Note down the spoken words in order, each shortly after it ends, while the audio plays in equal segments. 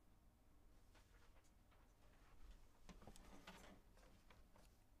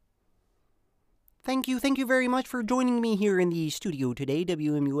Thank you very much for joining me here in the studio today,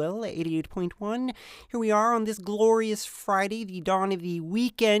 WMUL 88.1. Here we are on this glorious Friday, the dawn of the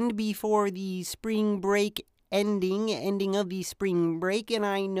weekend before the spring break ending of the spring break, and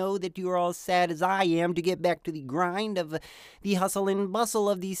I know that you're all sad as I am to get back to the grind of the hustle and bustle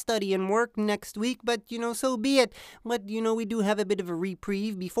of the study and work next week, but, so be it. But, we do have a bit of a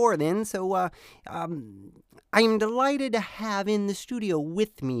reprieve before then, so, I am delighted to have in the studio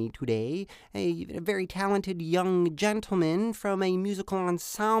with me today a very talented young gentleman from a musical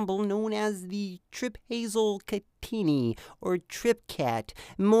ensemble known as the Trip Hazel Catini, or Trip Cat.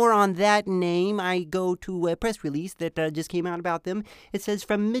 More on that name, I go to a press release that just came out about them. It says,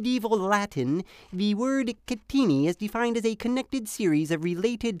 from medieval Latin, the word catini is defined as a connected series of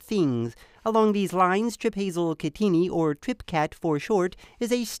related things. Along these lines, Trip Hazel Catini, or Trip Cat for short,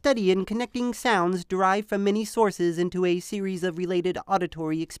 is a study in connecting sounds derived from many sources into a series of related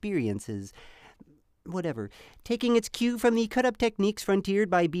auditory experiences. Whatever. Taking its cue from the cut-up techniques frontiered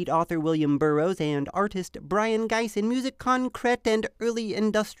by beat author William Burroughs and artist Brian Geis in musique concrète and early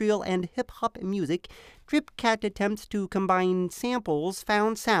industrial and hip-hop music, Trip Cat attempts to combine samples,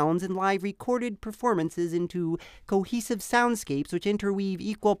 found sounds, and live recorded performances into cohesive soundscapes which interweave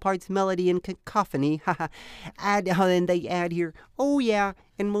equal parts melody and cacophony. And they add here, oh yeah,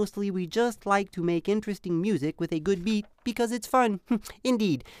 and mostly we just like to make interesting music with a good beat because it's fun.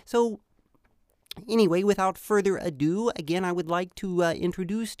 Indeed. So, anyway, without further ado, again, I would like to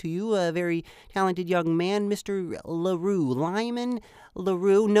introduce to you a very talented young man, Mr. LaRue, Lyman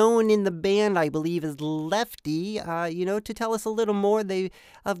LaRue, known in the band, I believe, as Lefty, to tell us a little more. They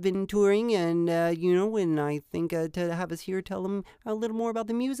have been touring, and, and I think to have us here tell them a little more about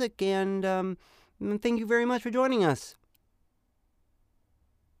the music, and thank you very much for joining us.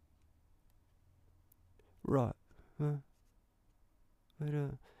 Right.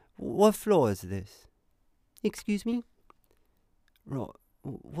 What floor is this? Excuse me? Right.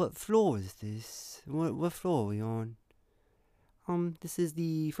 What floor is this? What floor are we on? This is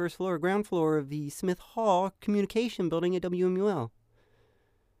the first floor, ground floor of the Smith Hall Communication Building at WMUL.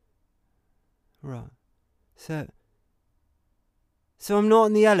 Right. So I'm not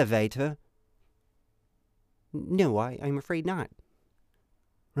in the elevator? No, I'm afraid not.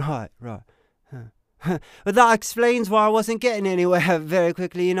 Right. Well, that explains why I wasn't getting anywhere very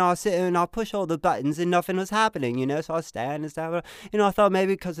quickly. I sit and I push all the buttons and nothing was happening, so I stand and stuff. I thought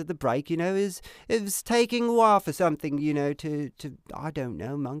maybe because of the break, it was taking a while for something, to I don't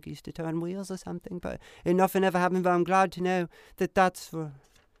know, monkeys to turn wheels or something. But nothing ever happened. But I'm glad to know that that's for.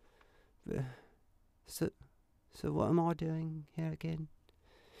 So what am I doing here again?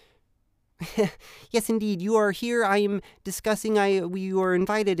 Yes, indeed. You are here. I am discussing. We were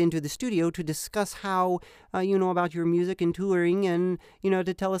invited into the studio to discuss how about your music and touring, and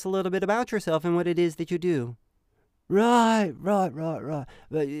to tell us a little bit about yourself and what it is that you do. Right.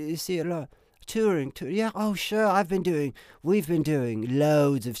 But you see, touring. Yeah. Oh, sure. We've been doing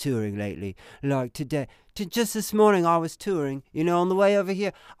loads of touring lately. Like today, just this morning, I was touring. On the way over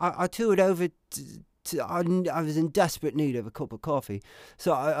here, I toured over. I was in desperate need of a cup of coffee,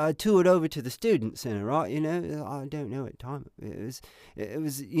 so I toured over to the student center, right? I don't know what time it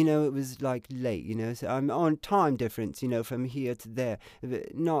was like late, so I'm on time difference, from here to there,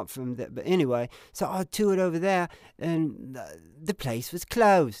 but not from there. But anyway, so I toured over there, and the place was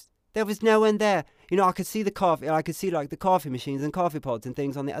closed. There was no one there. I could see the coffee. I could see the coffee machines and coffee pods and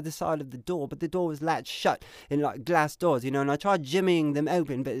things on the other side of the door, but the door was latched shut in glass doors. And I tried jimmying them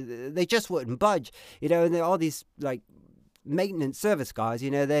open, but they just wouldn't budge. And all these maintenance service guys.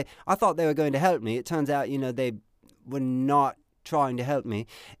 I thought they were going to help me. It turns out, they were not trying to help me,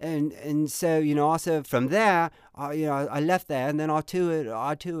 and so also from there, I left there, and then I toured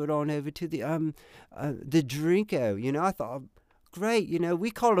on over to the Drinko. I thought, great,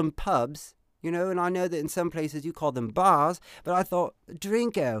 we call them pubs, and I know that in some places you call them bars, but I thought,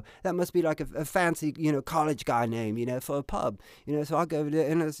 Drinko, that must be like a fancy, college guy name, for a pub, so I go over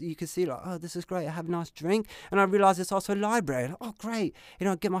there, and you can see, oh, this is great, I have a nice drink, and I realize it's also a library, oh, great,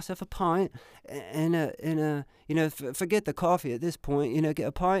 I get myself a pint, and forget the coffee at this point, get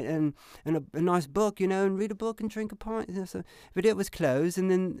a pint and a nice book, and read a book and drink a pint, but it was closed, and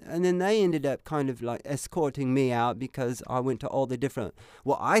then they ended up kind of escorting me out because I went to all the different,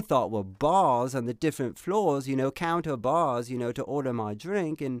 what I thought were bars on the different floors, counter bars, to order my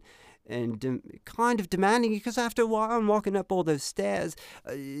drink, and kind of demanding, because after a while I'm walking up all those stairs,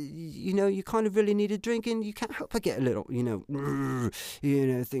 you kind of really need a drink, and you can't help but get a little, thing.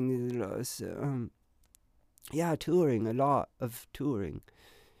 So, yeah, touring, a lot of touring.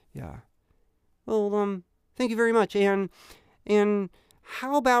 Yeah. Well, thank you very much, and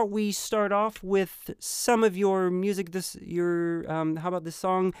how about we start off with some of your music? How about the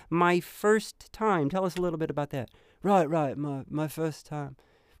song "My First Time"? Tell us a little bit about that. Right. My first time.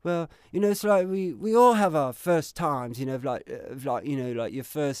 Well, it's like we all have our first times, like your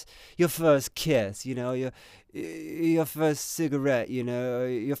first kiss, your first cigarette,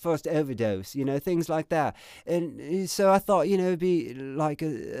 your first overdose, things like that. And so I thought, it'd be like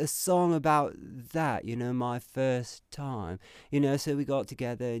a song about that, my first time, So we got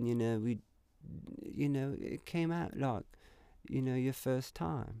together and it came out like, your first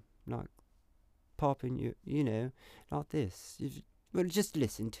time, like popping like this. Well, just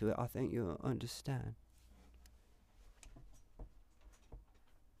listen to it. I think you'll understand.